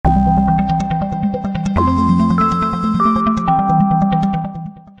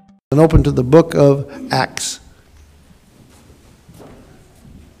And open to the book of Acts.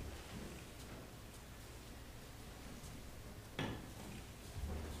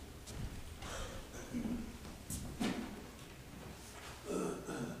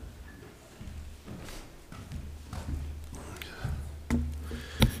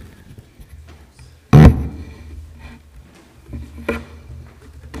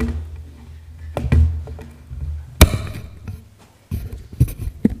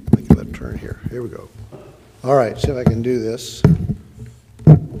 Here we go. All right, see if I can do this.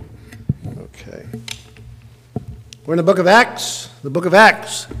 Okay. We're in the book of Acts. The book of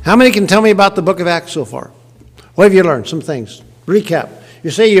Acts. How many can tell me about the book of Acts so far? What have you learned? Some things. Recap.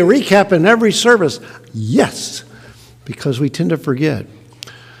 You say you recap in every service. Yes, because we tend to forget.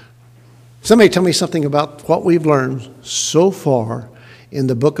 Somebody tell me something about what we've learned so far in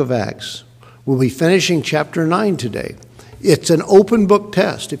the book of Acts. We'll be finishing chapter 9 today. It's an open book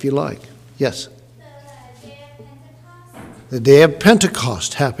test, if you like. Yes? The day of Pentecost. The day of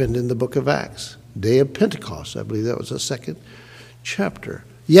Pentecost happened in the book of Acts. Day of Pentecost. I believe that was the second chapter.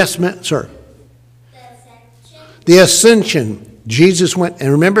 Yes, sir? The ascension. The ascension. Jesus went,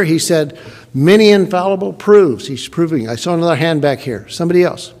 and remember he said, many infallible proofs. He's proving. I saw another hand back here. Somebody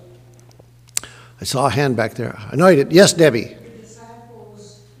else. I saw a hand back there. I know you did. Yes, Debbie? The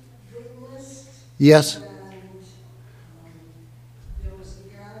disciples witnessed. Yes? And there was a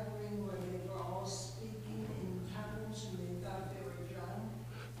gathering where they were all speaking in tongues and they thought they were drunk.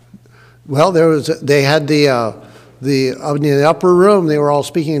 Well, they had in the upper room, they were all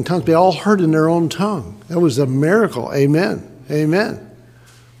speaking in tongues. They all heard in their own tongue. That was a miracle. Amen. Amen.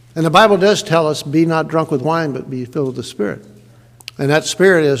 And the Bible does tell us, be not drunk with wine, but be filled with the Spirit. And that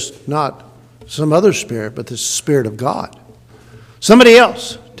Spirit is not some other spirit, but the Spirit of God. Somebody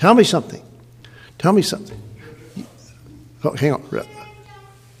else, tell me something. Tell me something. Oh, hang on.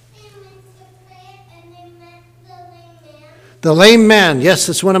 The lame man. Yes,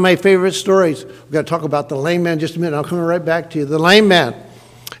 it's one of my favorite stories. We've got to talk about the lame man in just a minute. I'll come right back to you. The lame man.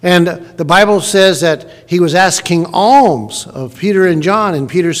 And the Bible says that he was asking alms of Peter and John. And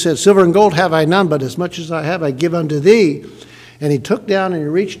Peter said, silver and gold have I none, but as much as I have I give unto thee. And he took down and he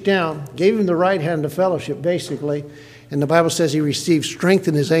reached down, gave him the right hand of fellowship, basically. And the Bible says he received strength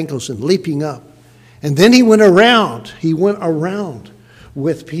in his ankles and leaping up. And then he went around. He went around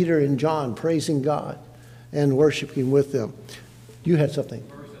with Peter and John, praising God and worshiping with them. You had something.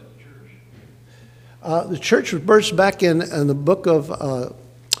 The church was birthed back in the book of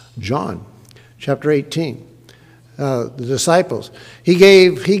John, chapter 18. The disciples. He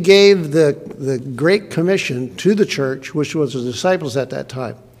gave the Great Commission to the church, which was the disciples at that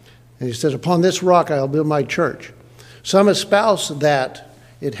time. And he says, upon this rock I'll build my church. Some espouse that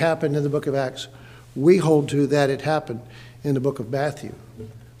it happened in the book of Acts. We hold to that it happened in the book of Matthew.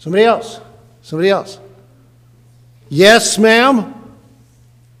 Somebody else? Somebody else? Yes, ma'am?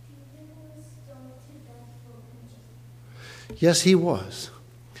 Yes, he was.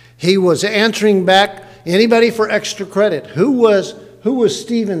 He was answering back. Anybody for extra credit? Who was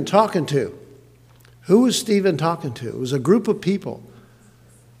Stephen talking to? Who was Stephen talking to? It was a group of people.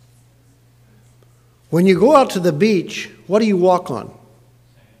 When you go out to the beach, what do you walk on?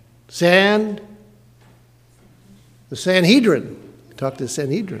 Sand? The Sanhedrin. Talk to the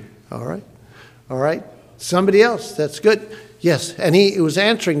Sanhedrin. All right. All right. Somebody else. That's good. Yes. And he was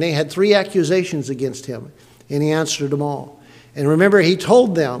answering. They had 3 accusations against him. And he answered them all. And remember, he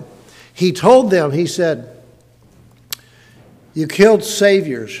told them, he said, you killed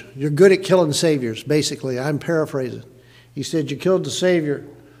saviors. You're good at killing saviors, basically. I'm paraphrasing. He said, you killed the savior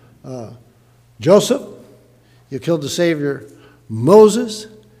Joseph. You killed the savior Moses,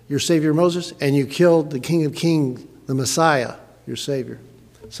 your savior Moses. And you killed the King of Kings, the Messiah, your savior.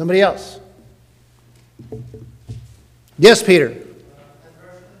 Somebody else. Yes, Peter.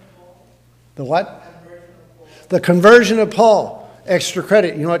 The what? The conversion of Paul. Extra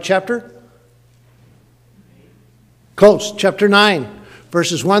credit. You know what chapter? Close. Chapter 9,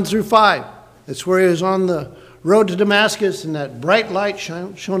 verses 1 through 5. That's where he was on the road to Damascus and that bright light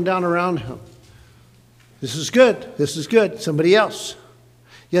shone down around him. This is good. This is good. Somebody else.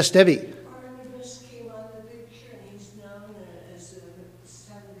 Yes, Debbie. Barnabas came on the picture and he's known as a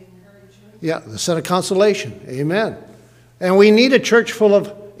son of encouragement. Yeah, the son of consolation. Amen. And we need a church full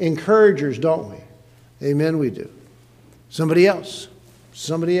of encouragers, don't we? Amen, we do. Somebody else.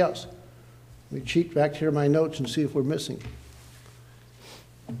 Somebody else. Let me cheat back here my notes and see if we're missing.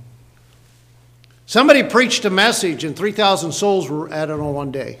 Somebody preached a message and 3,000 souls were added on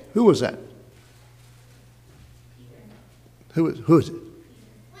one day. Who was that? Who is it?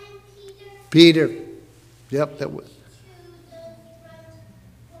 Peter. Yep, that was.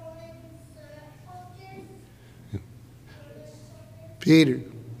 Peter.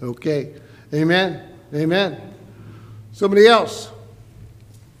 Okay. Amen. Amen. Somebody else.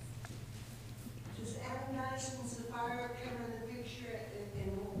 Does Ananias and Sapphira come in the picture in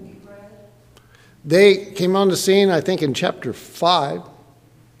what we read? They came on the scene, I think, in chapter 5.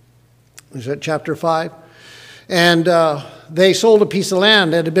 Is that chapter 5? And they sold a piece of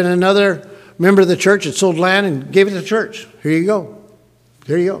land. There had been another member of the church that sold land and gave it to the church. Here you go.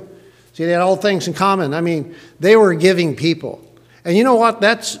 Here you go. See, they had all things in common. I mean, they were giving people. And you know what?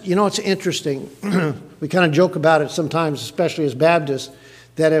 It's interesting. We kind of joke about it sometimes, especially as Baptists,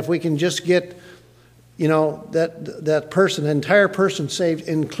 that if we can just get, that person, the entire person saved,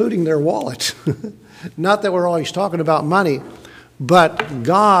 including their wallet. Not that we're always talking about money, but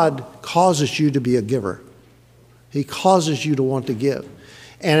God causes you to be a giver. He causes you to want to give.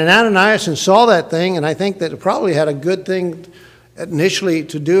 And Ananias saw that thing, and I think that it probably had a good thing initially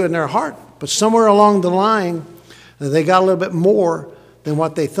to do in their heart. But somewhere along the line, they got a little bit more than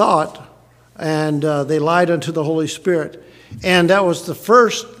what they thought, and they lied unto the Holy Spirit. And that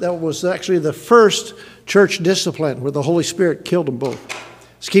was actually the first church discipline where the Holy Spirit killed them both.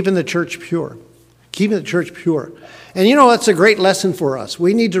 It's keeping the church pure. Keeping the church pure. And that's a great lesson for us.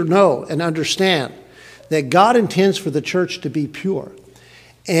 We need to know and understand that God intends for the church to be pure.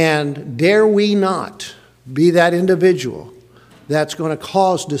 And dare we not be that individual that's going to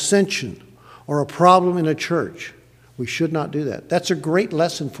cause dissension or a problem in a church. We should not do that. That's a great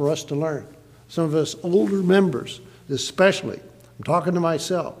lesson for us to learn. Some of us older members, especially. I'm talking to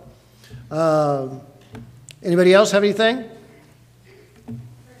myself. Anybody else have anything?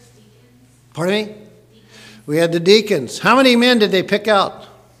 Pardon me? We had the deacons. How many men did they pick out?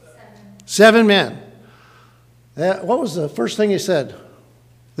 7 men. What was the first thing he said?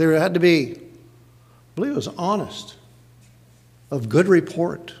 There had to be, I believe it was honest, of good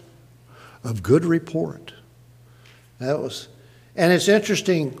report. Of good report. And it's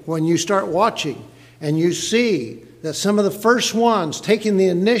interesting when you start watching and you see that some of the first ones taking the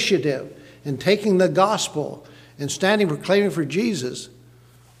initiative and taking the gospel and standing proclaiming for Jesus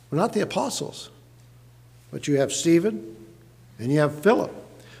were not the apostles. But you have Stephen and you have Philip.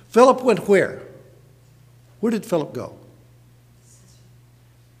 Philip went where? Where did Philip go?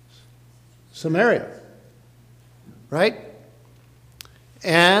 Samaria. Right?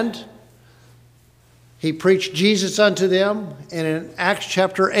 And he preached Jesus unto them. And in Acts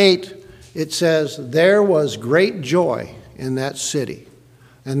chapter 8, it says, there was great joy in that city.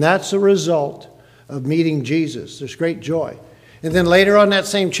 And that's a result of meeting Jesus. There's great joy. And then later on in that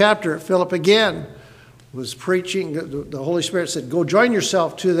same chapter, Philip again was preaching. The Holy Spirit said, go join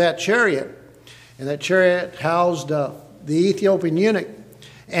yourself to that chariot. And that chariot housed the Ethiopian eunuch.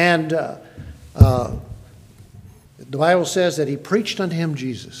 And the Bible says that he preached unto him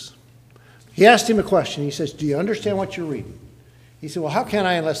Jesus. He asked him a question. He says, do you understand what you're reading? He said, well, how can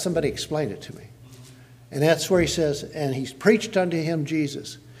I unless somebody explained it to me? And that's where he says, and he's preached unto him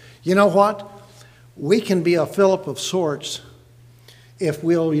Jesus. You know what? We can be a Philip of sorts if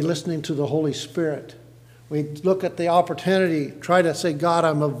we'll be listening to the Holy Spirit. We look at the opportunity, try to say, God,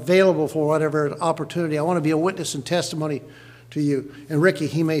 I'm available for whatever opportunity. I want to be a witness and testimony to you. And Ricky,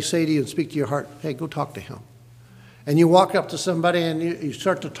 he may say to you and speak to your heart, hey, go talk to him. And you walk up to somebody and you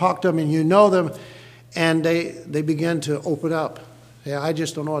start to talk to them and you know them and they begin to open up. Yeah, I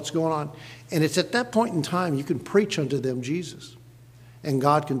just don't know what's going on. And it's at that point in time you can preach unto them Jesus. And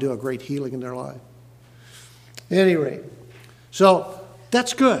God can do a great healing in their life. At any rate, so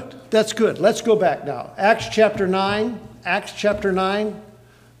that's good. That's good. Let's go back now. Acts chapter 9. Acts chapter 9.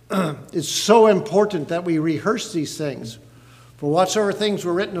 It's so important that we rehearse these things. For whatsoever things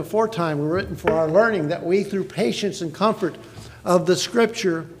were written aforetime were written for our learning, that we through patience and comfort of the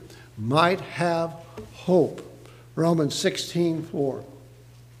Scripture might have hope. Romans 16:4.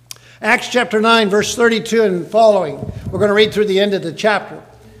 Acts chapter 9, verse 32 and following. We're going to read through the end of the chapter.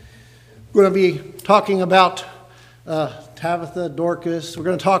 We're going to be talking about Tabitha, Dorcas. We're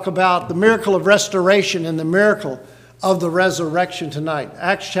going to talk about the miracle of restoration and the miracle of the resurrection tonight.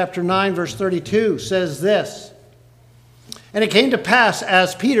 Acts chapter 9, verse 32 says this. And it came to pass,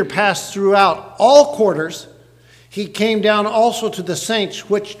 as Peter passed throughout all quarters, he came down also to the saints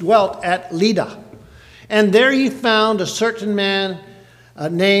which dwelt at Lydda. And there he found a certain man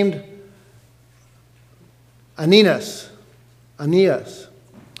named Aeneas,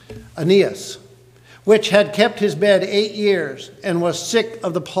 which had kept his bed 8 years and was sick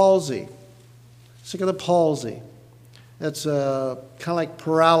of the palsy. Sick of the palsy. That's kind of like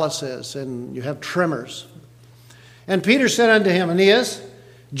paralysis, and you have tremors. And Peter said unto him, Aeneas,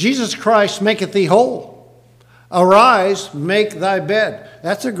 Jesus Christ maketh thee whole. Arise, make thy bed.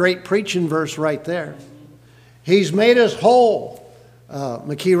 That's a great preaching verse right there. He's made us whole.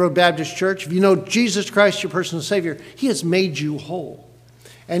 McKee Road Baptist Church, if you know Jesus Christ, your personal Savior, He has made you whole.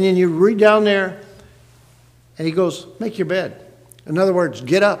 And then you read down there, and He goes, make your bed. In other words,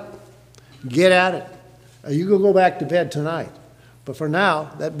 get up, get at it. You can go back to bed tonight. But for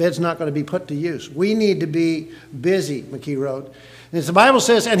now, that bed's not going to be put to use. We need to be busy, McKee Road. And as the Bible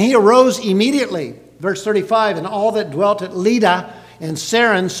says, and he arose immediately. Verse 35, and all that dwelt at Lydda and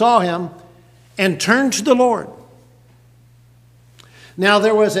Saron saw him and turned to the Lord. Now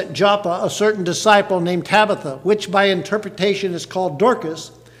there was at Joppa a certain disciple named Tabitha, which by interpretation is called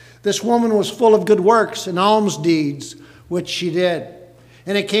Dorcas. This woman was full of good works and alms deeds, which she did.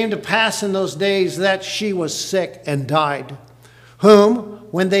 And it came to pass in those days that she was sick and died, whom,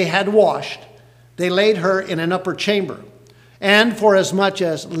 when they had washed, they laid her in an upper chamber. And forasmuch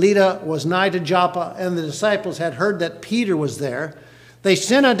as Lydda was nigh to Joppa, and the disciples had heard that Peter was there, they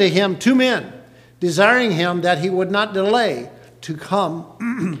sent unto him 2 men, desiring him that he would not delay to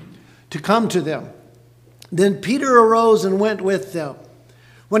come to them. Then Peter arose and went with them.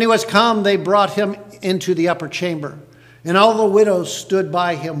 When he was come, they brought him into the upper chamber, and all the widows stood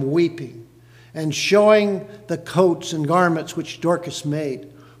by him weeping, and showing the coats and garments which Dorcas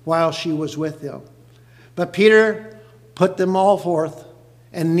made while she was with them. But Peter put them all forth,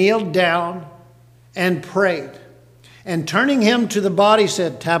 and kneeled down, and prayed. And turning him to the body,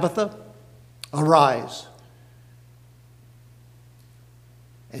 said, Tabitha, arise.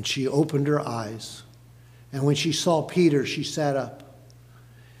 And she opened her eyes. And when she saw Peter, she sat up.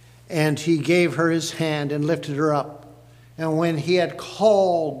 And he gave her his hand and lifted her up. And when he had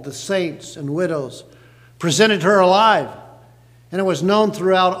called the saints and widows, presented her alive. And it was known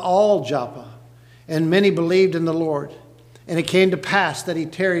throughout all Joppa. And many believed in the Lord. And it came to pass that he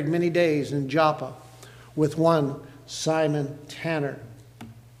tarried many days in Joppa with one Simon Tanner.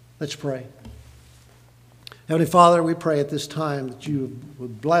 Let's pray. Heavenly Father, we pray at this time that you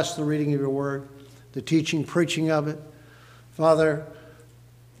would bless the reading of your word, the teaching, preaching of it. Father,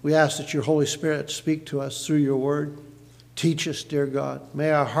 we ask that your Holy Spirit speak to us through your word. Teach us, dear God.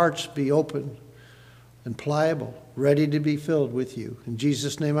 May our hearts be open and pliable, ready to be filled with you. In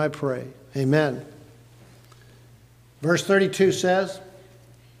Jesus' name I pray. Amen. Verse 32 says,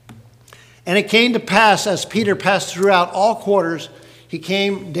 and it came to pass, as Peter passed throughout all quarters, he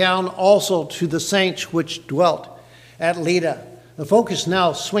came down also to the saints which dwelt at Lydda. The focus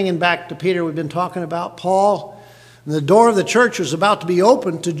now swinging back to Peter. We've been talking about Paul. And the door of the church was about to be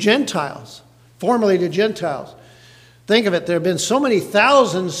opened to Gentiles, formerly to Gentiles. Think of it. There have been so many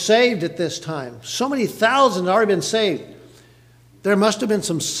thousands saved at this time. So many thousands already been saved. There must have been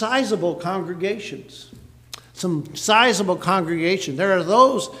some sizable congregations. Some sizable congregation. There are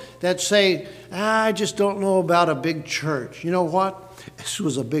those that say, I just don't know about a big church. You know what? This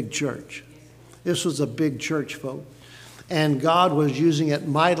was a big church. This was a big church, folks. And God was using it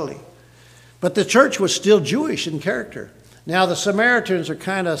mightily. But the church was still Jewish in character. Now the Samaritans are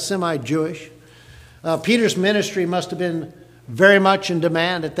kind of semi-Jewish. Peter's ministry must have been very much in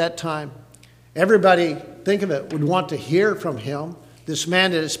demand at that time. Everybody, think of it, would want to hear from him. This man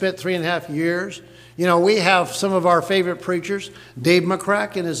that had spent 3.5 years. You know, we have some of our favorite preachers. Dave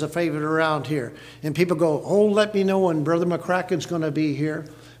McCracken is a favorite around here. And people go, oh, let me know when Brother McCracken's going to be here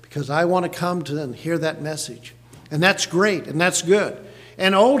because I want to come to and hear that message. And that's great and that's good.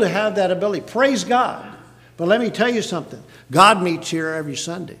 And oh, to have that ability. Praise God. But let me tell you something. God meets here every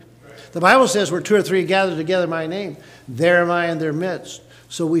Sunday. The Bible says where 2 or 3 gather together in my name, there am I in their midst.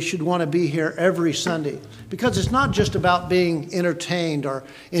 So we should want to be here every Sunday because it's not just about being entertained or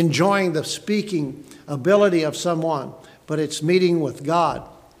enjoying the speaking ability of someone, but it's meeting with God.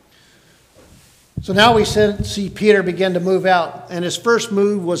 So now we see Peter begin to move out, and his first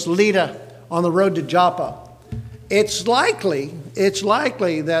move was Lydda on the road to Joppa. It's likely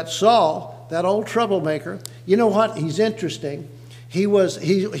that Saul, that old troublemaker, you know what? He's interesting. It was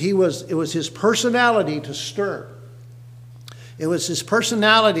his personality to stir. It was his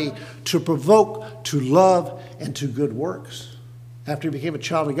personality to provoke to love and to good works after he became a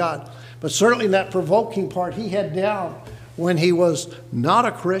child of God. But certainly that provoking part he had down when he was not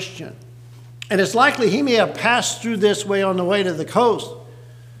a Christian. And it's likely he may have passed through this way on the way to the coast,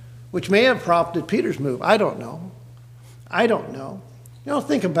 which may have prompted Peter's move. I don't know. You know,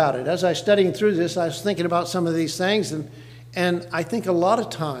 think about it. As I was studying through this, I was thinking about some of these things, and I think a lot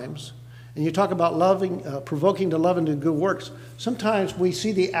of times, and you talk about loving, provoking to love and do good works, sometimes we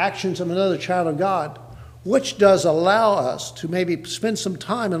see the actions of another child of God, which does allow us to maybe spend some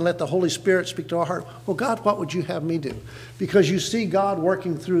time and let the Holy Spirit speak to our heart. Well, God, what would you have me do? Because you see God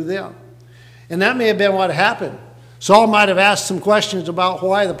working through them. And that may have been what happened. Saul might have asked some questions about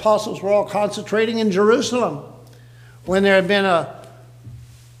why the apostles were all concentrating in Jerusalem when there had been a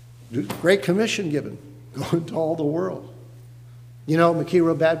Great Commission given. Go into all the world. You know, McKee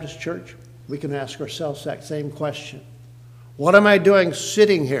Road Baptist Church, we can ask ourselves that same question. What am I doing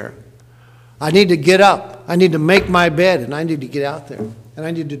sitting here? I need to get up. I need to make my bed, and I need to get out there, and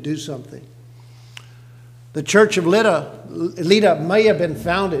I need to do something. The Church of Lydda may have been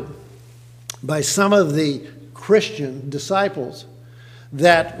founded by some of the Christian disciples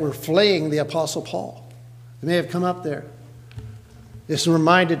that were fleeing the Apostle Paul. They may have come up there. This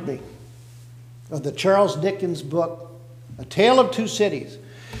reminded me of the Charles Dickens book, A Tale of Two Cities.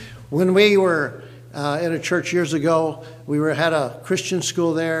 When we were in a church years ago, we had a Christian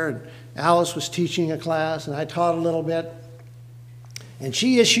school there, and Alice was teaching a class, and I taught a little bit. And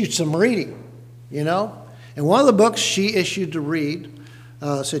she issued some reading, you know. And one of the books she issued to read,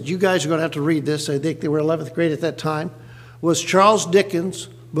 said, you guys are going to have to read this. I think they were 11th grade at that time, was Charles Dickens'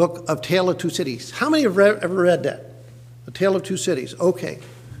 book of Tale of Two Cities. How many have ever read that? A Tale of Two Cities. Okay.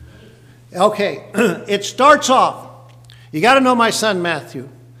 It starts off. You got to know my son Matthew.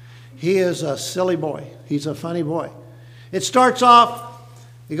 He is a silly boy. He's a funny boy. It starts off,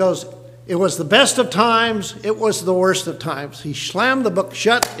 he goes, it was the best of times, it was the worst of times. He slammed the book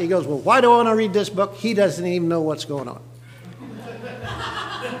shut. He goes, well, why do I want to read this book? He doesn't even know what's going on.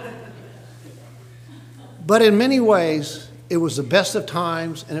 But in many ways, it was the best of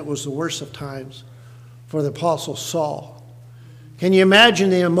times and it was the worst of times for the Apostle Saul. Can you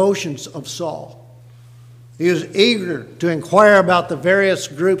imagine the emotions of Saul? He was eager to inquire about the various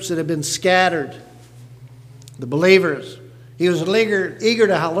groups that had been scattered, the believers. He was eager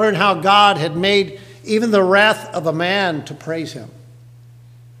to learn how God had made even the wrath of a man to praise him.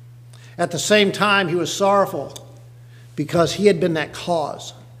 At the same time, he was sorrowful because he had been that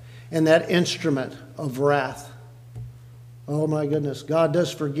cause and that instrument of wrath. Oh my goodness, God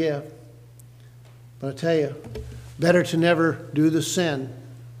does forgive. But I tell you, better to never do the sin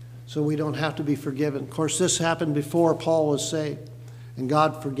so we don't have to be forgiven. Of course, this happened before Paul was saved, and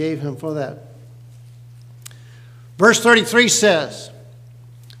God forgave him for that. Verse 33 says,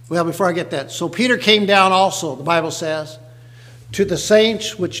 well, before I get that, so Peter came down also, the Bible says, to the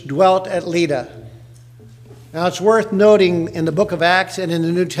saints which dwelt at Lydda. Now, it's worth noting in the book of Acts and in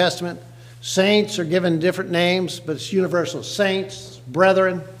the New Testament, saints are given different names, but it's universal. Saints,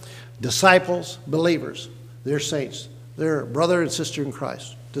 brethren, disciples, believers. They're saints. They're brother and sister in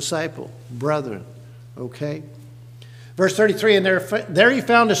Christ. Disciple, brethren. Okay? Verse 33, and there he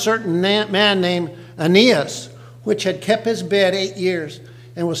found a certain man named Aeneas, which had kept his bed 8 years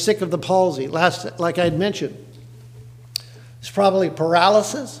and was sick of the palsy. Like I had mentioned, it's probably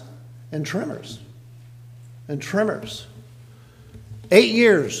paralysis and tremors. 8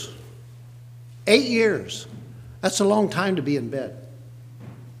 years. 8 years. That's a long time to be in bed.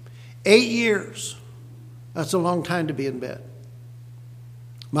 8 years. That's a long time to be in bed.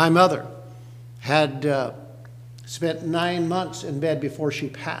 My mother had spent 9 months in bed before she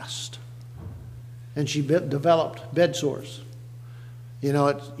passed. And she developed bed sores. You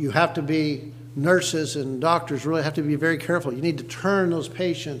know, you have to be, nurses and doctors really have to be very careful. You need to turn those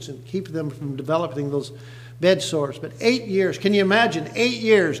patients and keep them from developing those bed sores. But 8 years, can you imagine? 8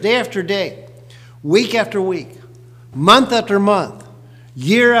 years, day after day, week after week, month after month,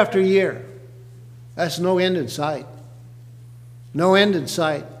 year after year. That's no end in sight. No end in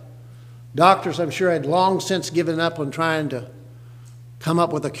sight. Doctors, I'm sure, had long since given up on trying to come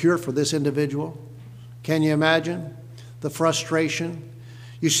up with a cure for this individual. Can you imagine the frustration?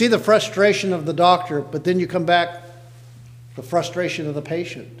 You see the frustration of the doctor, but then you come back, the frustration of the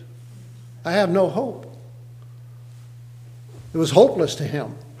patient. I have no hope. It was hopeless to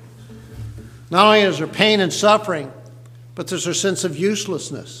him. Not only is there pain and suffering, but there's a sense of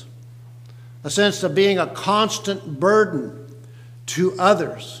uselessness, a sense of being a constant burden to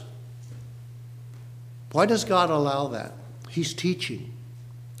others. Why does God allow that? He's teaching.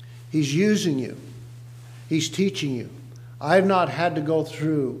 He's using you. He's teaching you. I've not had to go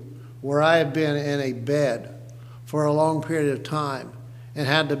through where I have been in a bed for a long period of time and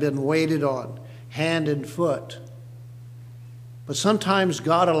had to been waited on, hand and foot. But sometimes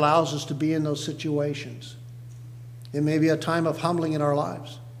God allows us to be in those situations. It may be a time of humbling in our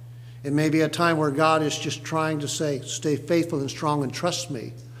lives. It may be a time where God is just trying to say, stay faithful and strong and trust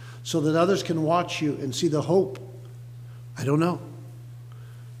me, so that others can watch you and see the hope. I don't know.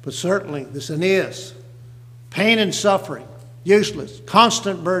 But certainly, this Aeneas, pain and suffering, useless,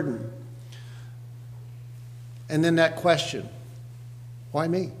 constant burden. And then that question, why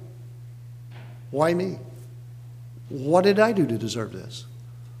me? Why me? What did I do to deserve this?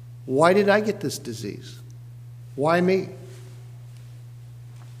 Why did I get this disease? Why me?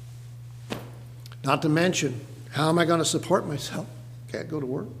 Not to mention, how am I going to support myself? Can't go to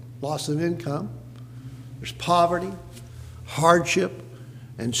work. loss of income. There's poverty, hardship,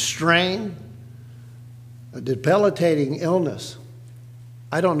 and strain, a debilitating illness.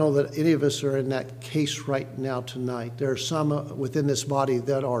 I don't know that any of us are in that case right now tonight. There are some within this body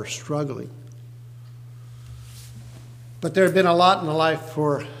that are struggling. But there have been a lot in the life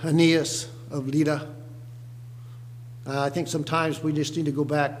for Aeneas of Lydda. I think sometimes we just need to go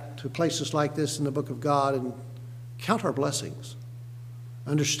back to places like this in the book of God and count our blessings.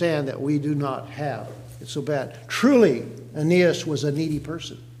 Understand that we do not have it so bad. Truly, Aeneas was a needy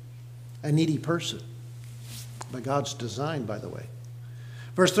person. A needy person. By God's design, by the way.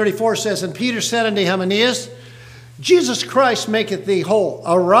 Verse 34 says, And Peter said unto him, Aeneas, Jesus Christ maketh thee whole.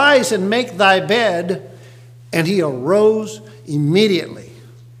 Arise and make thy bed. And he arose immediately.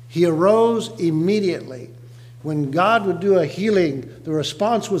 He arose immediately. When God would do a healing, the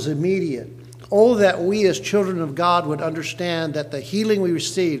response was immediate. Oh, that we as children of God would understand that the healing we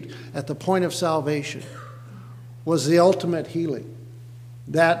received at the point of salvation was the ultimate healing.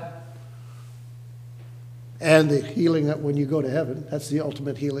 That and the healing that when you go to heaven, that's the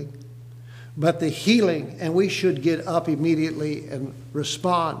ultimate healing. But the healing, and we should get up immediately and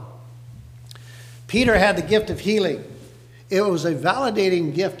respond. Peter had the gift of healing. It was a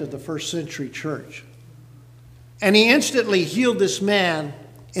validating gift of the first century church. And he instantly healed this man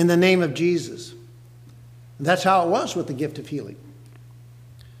in the name of Jesus. And that's how it was with the gift of healing.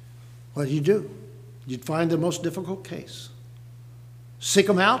 What did you do? You'd find the most difficult case. Seek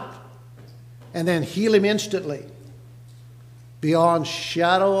him out, and then heal him instantly. Beyond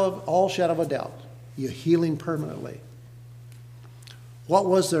all shadow of a doubt. You heal him permanently. What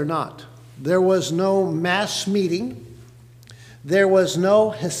was there not? There was no mass meeting. There was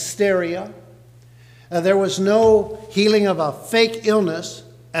no hysteria. There was no healing of a fake illness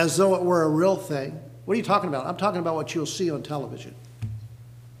as though it were a real thing. What are you talking about? I'm talking about what you'll see on television.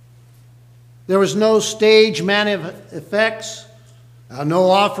 There was no stage effects, no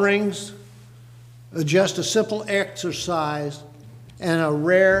offerings, just a simple exercise and a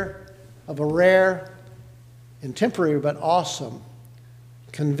rare and temporary but awesome,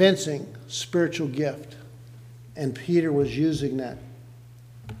 convincing spiritual gift. And Peter was using that.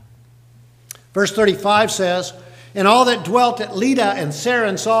 Verse 35 says, And all that dwelt at Lydda and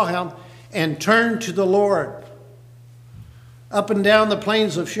Saron saw him and turned to the Lord. Up and down the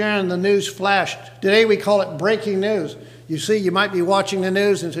plains of Sharon, the news flashed. Today we call it breaking news. You see, you might be watching the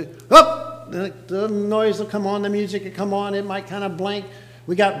news and say, oh, the noise will come on, the music will come on, it might kind of blink.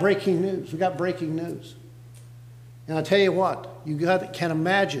 We got breaking news. We got breaking news. And I'll tell you what, you can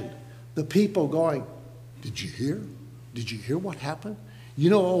imagine the people going, did you hear? Did you hear what happened? You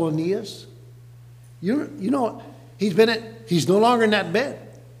know Aeneas? You know, he's no longer in that bed.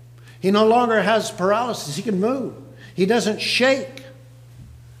 He no longer has paralysis. He can move. He doesn't shake.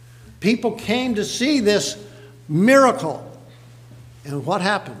 People came to see this miracle. And what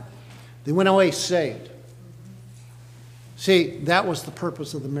happened? They went away saved. See, that was the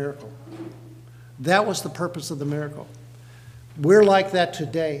purpose of the miracle. That was the purpose of the miracle. We're like that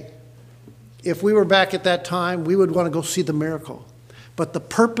today. If we were back at that time, we would want to go see the miracle. But the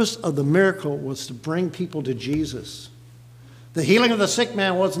purpose of the miracle was to bring people to Jesus. The healing of the sick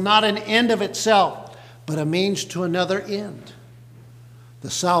man was not an end of itself, but a means to another end. The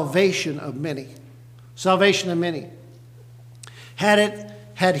salvation of many. Salvation of many.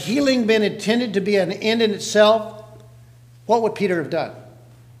 Had healing been intended to be an end in itself, what would Peter have done?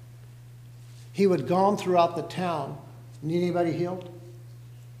 He would have gone throughout the town. Need anybody healed?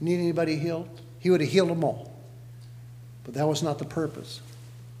 Need anybody healed? He would have healed them all. But that was not the purpose.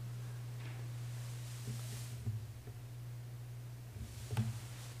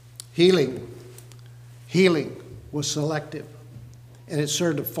 Healing was selective, and it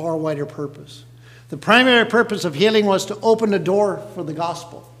served a far wider purpose. The primary purpose of healing was to open the door for the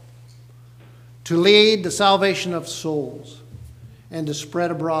gospel, to lead the salvation of souls, and to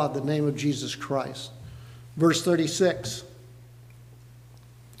spread abroad the name of Jesus Christ. Verse 36.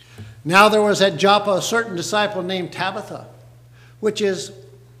 Now there was at Joppa a certain disciple named Tabitha, which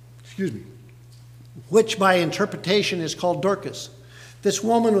by interpretation is called Dorcas. This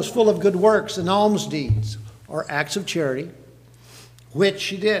woman was full of good works and alms deeds, or acts of charity, which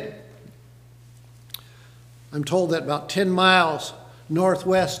she did. I'm told that about 10 miles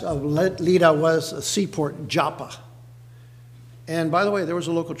northwest of Lydda was a seaport, Joppa. And by the way, there was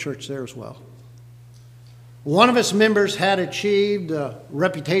a local church there as well. One of its members had achieved a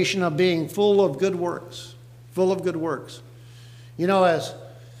reputation of being full of good works. Full of good works. You know, as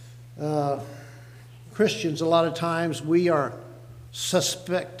Christians, a lot of times we are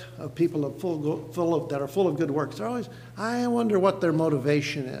suspect of people that are full of good works. They're always, I wonder what their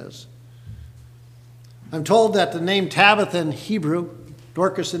motivation is. I'm told that the name Tabitha in Hebrew,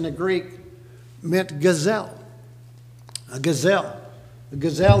 Dorcas in the Greek, meant gazelle. A gazelle. A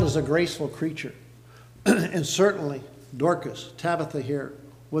gazelle is a graceful creature. And certainly Dorcas, Tabitha here,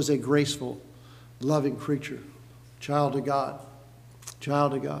 was a graceful, loving creature. Child of God.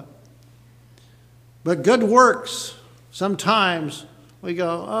 Child of God. But good works, sometimes we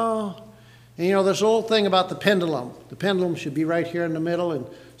go, oh, and you know, this old thing about the pendulum. The pendulum should be right here in the middle, and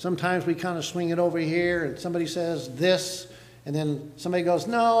sometimes we kind of swing it over here, and somebody says this, and then somebody goes,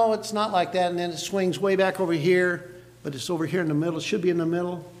 no, it's not like that, and then it swings way back over here, but it's over here in the middle. It should be in the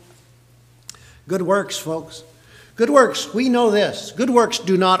middle. Good works, folks. Good works, we know this. Good works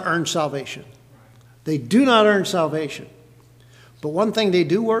do not earn salvation. They do not earn salvation. But one thing they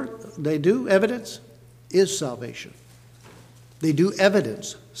do evidence is salvation. They do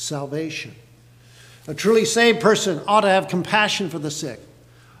evidence salvation. A truly saved person ought to have compassion for the sick.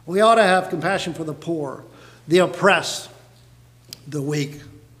 We ought to have compassion for the poor, the oppressed, the weak.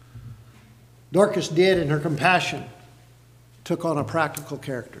 Dorcas did, and her compassion took on a practical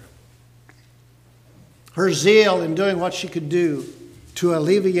character. Her zeal in doing what she could do to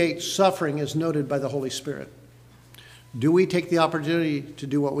alleviate suffering is noted by the Holy Spirit. Do we take the opportunity to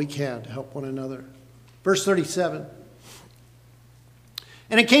do what we can to help one another? Verse 37.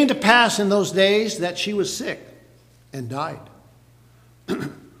 And it came to pass in those days that she was sick and died,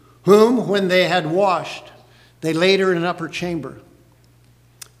 whom, when they had washed, they laid her in an upper chamber.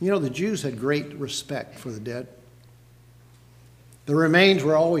 You know, the Jews had great respect for the dead. The remains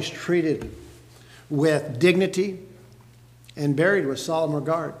were always treated with dignity and buried with solemn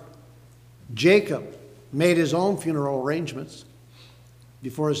regard. Jacob made his own funeral arrangements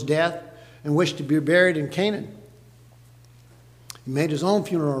before his death and wished to be buried in Canaan. He made his own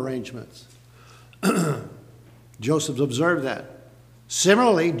funeral arrangements. Joseph observed that.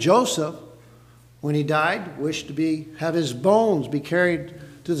 Similarly, Joseph, when he died, wished to have his bones be carried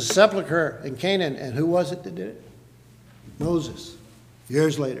to the sepulchre in Canaan. And who was it that did it? Moses.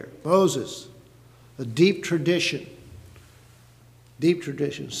 Years later, Moses. A deep tradition. Deep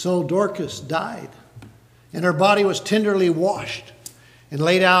tradition. So Dorcas died, and her body was tenderly washed and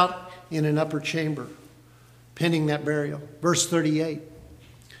laid out in an upper chamber, pending that burial. Verse 38.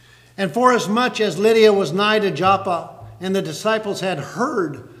 And forasmuch as Lydia was nigh to Joppa, and the disciples had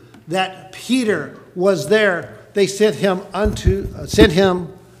heard that Peter was there, they sent unto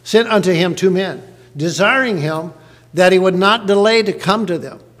him 2 men, desiring him that he would not delay to come to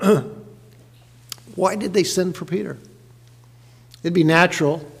them. Why did they send for Peter? It'd be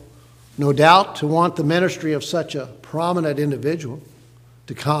natural, no doubt, to want the ministry of such a prominent individual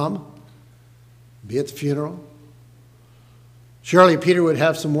to come, be at the funeral. Surely Peter would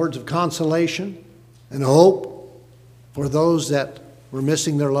have some words of consolation and hope for those that were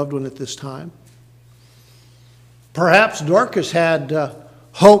missing their loved one at this time. Perhaps Dorcas had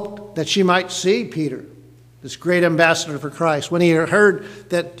hoped that she might see Peter, this great ambassador for Christ, when he heard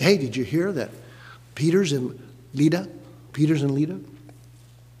that, hey, did you hear that Peter's in Lydda? Peter's in Lydda?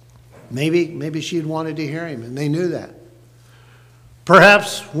 Maybe she had wanted to hear him, and they knew that.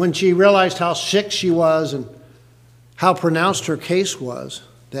 Perhaps when she realized how sick she was and how pronounced her case was,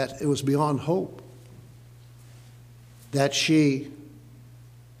 that it was beyond hope, that she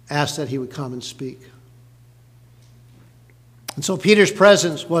asked that he would come and speak. And so Peter's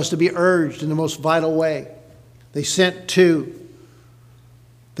presence was to be urged in the most vital way. They sent two.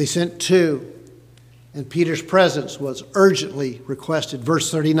 And Peter's presence was urgently requested. Verse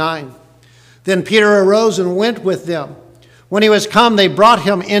 39. Then Peter arose and went with them. When he was come, they brought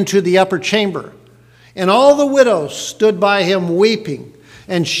him into the upper chamber. And all the widows stood by him weeping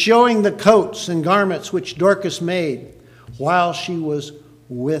and showing the coats and garments which Dorcas made while she was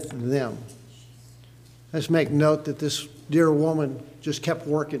with them. Let's make note that this dear woman just kept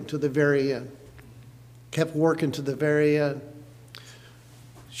working to the very end. Kept working to the very end.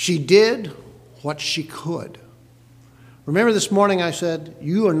 She did what she could. Remember this morning I said,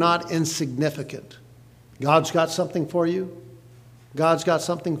 you are not insignificant. God's got something for you. God's got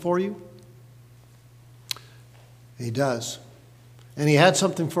something for you. He does. And he had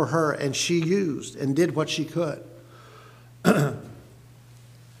something for her, and she used and did what she could.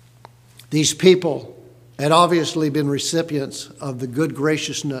 These people had obviously been recipients of the good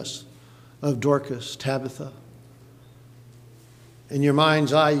graciousness of Dorcas, Tabitha. In your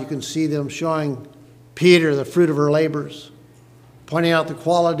mind's eye, you can see them showing Peter the fruit of her labors, pointing out the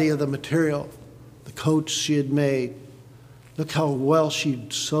quality of the material, the coats she had made. Look how well she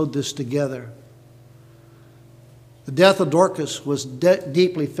sewed this together. The death of Dorcas was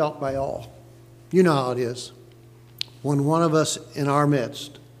deeply felt by all. You know how it is. When one of us in our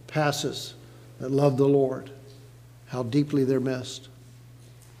midst passes that love the Lord, how deeply they're missed.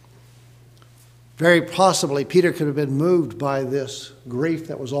 Very possibly, Peter could have been moved by this grief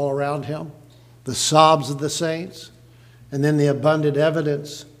that was all around him, the sobs of the saints, and then the abundant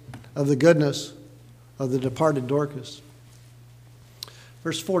evidence of the goodness of the departed Dorcas.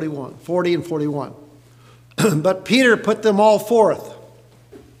 Verse 40 and 41. But Peter put them all forth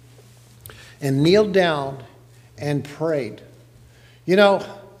and kneeled down and prayed. You know,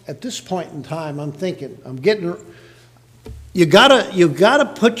 at this point in time, I'm thinking, you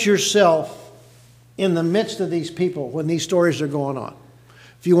gotta put yourself in the midst of these people when these stories are going on.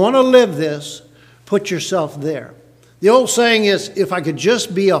 If you want to live this, put yourself there. The old saying is, if I could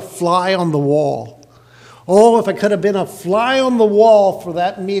just be a fly on the wall. Oh, if I could have been a fly on the wall for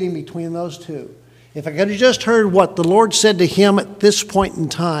that meeting between those two. If I could have just heard what the Lord said to him at this point in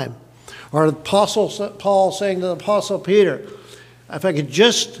time. Or the Apostle Paul saying to the Apostle Peter, if I could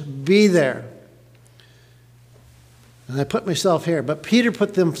just be there. And I put myself here. But Peter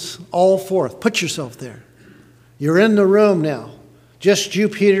put them all forth. Put yourself there. You're in the room now. Just you,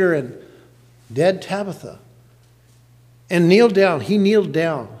 Peter, and dead Tabitha. And kneeled down. He kneeled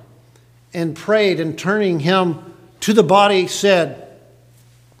down and prayed, and turning him to the body said,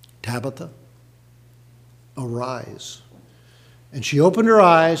 Tabitha, arise. And she opened her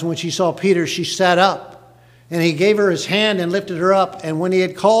eyes, and when she saw Peter, she sat up. And he gave her his hand and lifted her up. And when he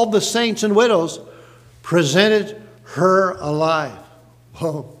had called the saints and widows, presented her alive.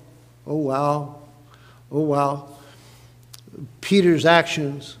 Whoa. Oh, wow. Oh, wow. Peter's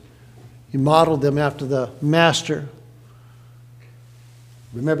actions, he modeled them after the master.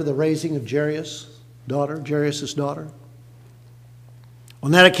 Remember the raising of Jairus' daughter?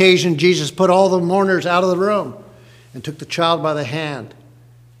 On that occasion, Jesus put all the mourners out of the room and took the child by the hand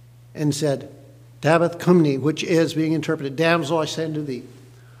and said, Tabitha cumni, which is being interpreted, damsel, I say unto thee,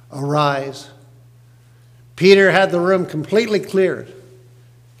 arise. Peter had the room completely cleared.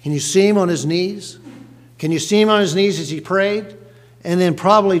 Can you see him on his knees? Can you see him on his knees as he prayed? And then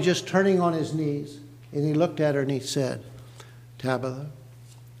probably just turning on his knees. And he looked at her and he said, Tabitha,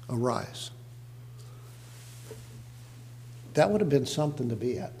 arise. That would have been something to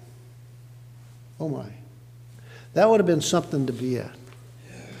be at. Oh my. That would have been something to be at.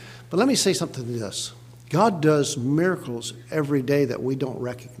 But let me say something to this. God does miracles every day that we don't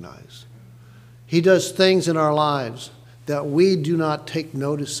recognize. He does things in our lives that we do not take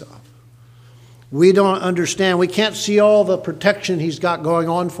notice of. We don't understand. We can't see all the protection he's got going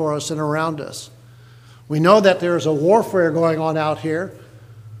on for us and around us. We know that there is a warfare going on out here.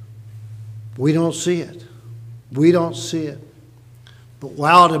 We don't see it. We don't see it. But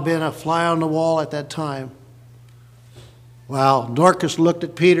wow, it had been a fly on the wall at that time. Wow, Dorcas looked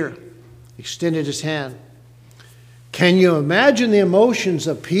at Peter, extended his hand. Can you imagine the emotions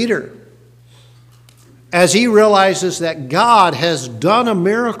of Peter as he realizes that God has done a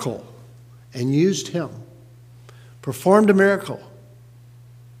miracle and used him, performed a miracle?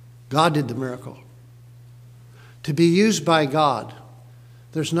 God did the miracle. To be used by God,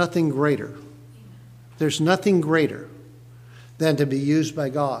 there's nothing greater. There's nothing greater than to be used by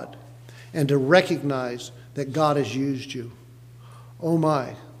God and to recognize that God has used you. Oh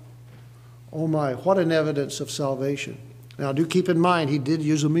my, what an evidence of salvation. Now do keep in mind, he did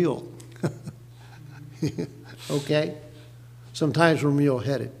use a mule. Okay? Sometimes we're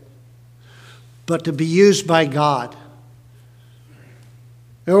mule-headed. But to be used by God.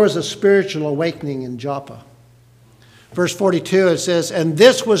 There was a spiritual awakening in Joppa. Verse 42, it says, and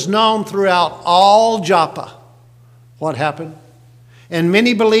this was known throughout all Joppa. What happened? And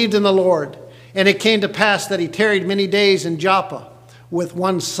many believed in the Lord. And it came to pass that he tarried many days in Joppa with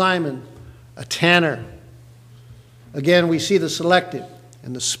one Simon, a tanner. Again, we see the selective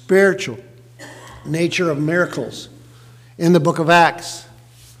and the spiritual nature of miracles in the book of Acts.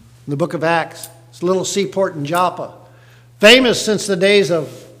 In the book of Acts, it's a little seaport in Joppa. Famous since the days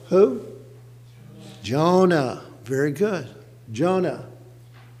of who? Jonah. Very good. Jonah.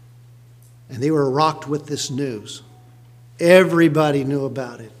 And they were rocked with this news. Everybody knew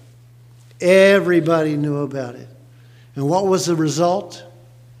about it. Everybody knew about it. And what was the result?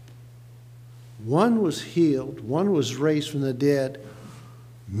 One was healed. One was raised from the dead.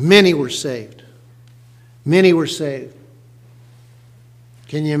 Many were saved. Many were saved.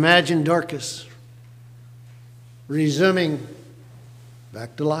 Can you imagine Dorcas resuming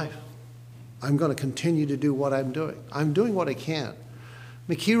back to life? I'm going to continue to do what I'm doing. I'm doing what I can.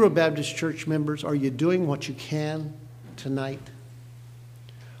 McHero Baptist Church members, are you doing what you can tonight?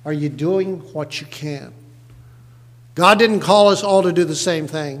 Are you doing what you can? God didn't call us all to do the same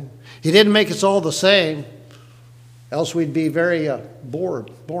thing. He didn't make us all the same, else we'd be very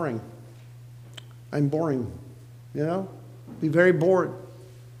boring. I'm boring, you know? Be very bored.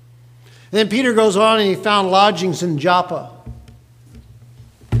 And then Peter goes on and he found lodgings in Joppa.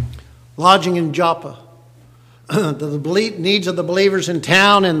 Lodging in Joppa. The needs of the believers in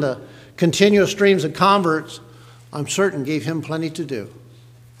town and the continuous streams of converts, I'm certain, gave him plenty to do.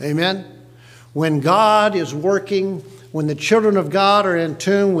 Amen? When God is working, when the children of God are in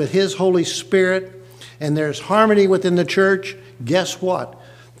tune with his Holy Spirit and there's harmony within the church, guess what?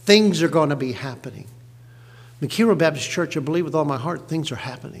 Things are going to be happening. McKeever Baptist Church, I believe with all my heart, things are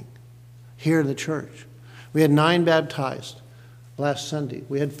happening here in the church. We had 9 baptized last Sunday.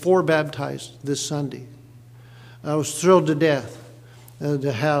 We had 4 baptized this Sunday. I was thrilled to death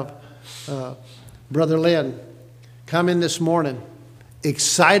to have Brother Lynn come in this morning,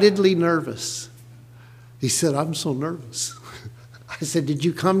 excitedly nervous. He said, I'm so nervous. I said, did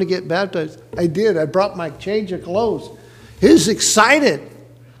you come to get baptized? I did. I brought my change of clothes. He was excited.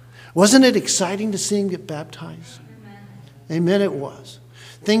 Wasn't it exciting to see him get baptized? Amen, it was.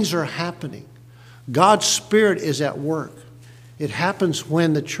 Things are happening. God's Spirit is at work. It happens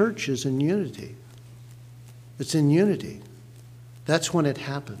when the church is in unity. It's in unity. That's when it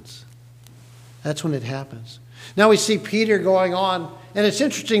happens. That's when it happens. Now we see Peter going on, and it's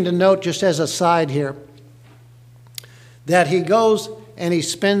interesting to note, just as a side here, that he goes and he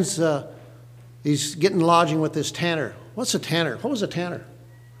spends, he's getting lodging with this tanner. What's a tanner? What was a tanner?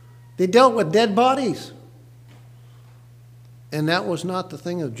 They dealt with dead bodies. And that was not the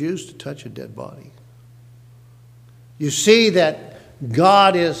thing of Jews to touch a dead body. You see that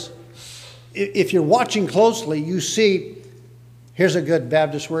God is, if you're watching closely, you see, here's a good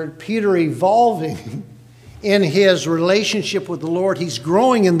Baptist word, Peter evolving in his relationship with the Lord. He's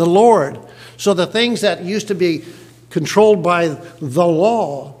growing in the Lord. So the things that used to be controlled by the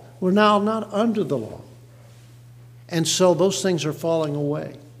law were now not under the law. And so those things are falling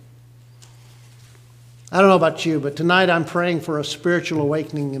away. I don't know about you, but tonight I'm praying for a spiritual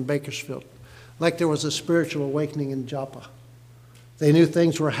awakening in Bakersfield, like there was a spiritual awakening in Joppa. They knew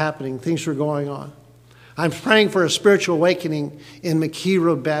things were happening, things were going on. I'm praying for a spiritual awakening in McKee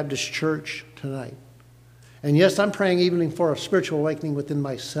Road Baptist Church tonight. And yes, I'm praying even for a spiritual awakening within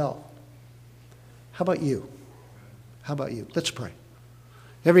myself. How about you? How about you? Let's pray.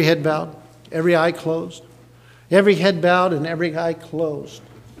 Every head bowed, every eye closed. Every head bowed and every eye closed.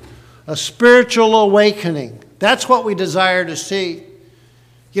 A spiritual awakening. That's what we desire to see.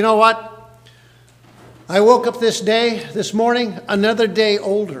 You know what? I woke up this morning, another day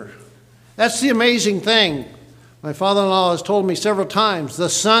older. That's the amazing thing. My father-in-law has told me several times, the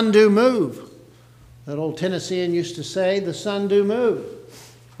sun do move. That old Tennessean used to say, the sun do move.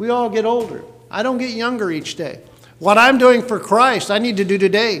 We all get older. I don't get younger each day. What I'm doing for Christ, I need to do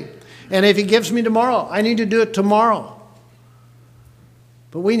today. And if he gives me tomorrow, I need to do it tomorrow.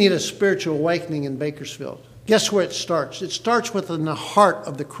 But we need a spiritual awakening in Bakersfield. Guess where it starts? It starts within the heart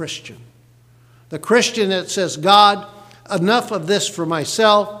of the Christian. The Christian that says, God, enough of this for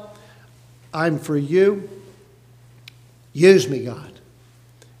myself. I'm for you. Use me, God.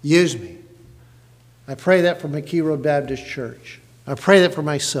 Use me. I pray that for McKee Road Baptist Church. I pray that for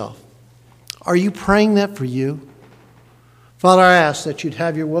myself. Are you praying that for you? Father, I ask that you'd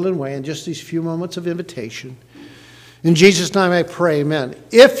have your will and way in just these few moments of invitation. In Jesus' name I pray, amen.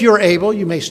 If you're able, you may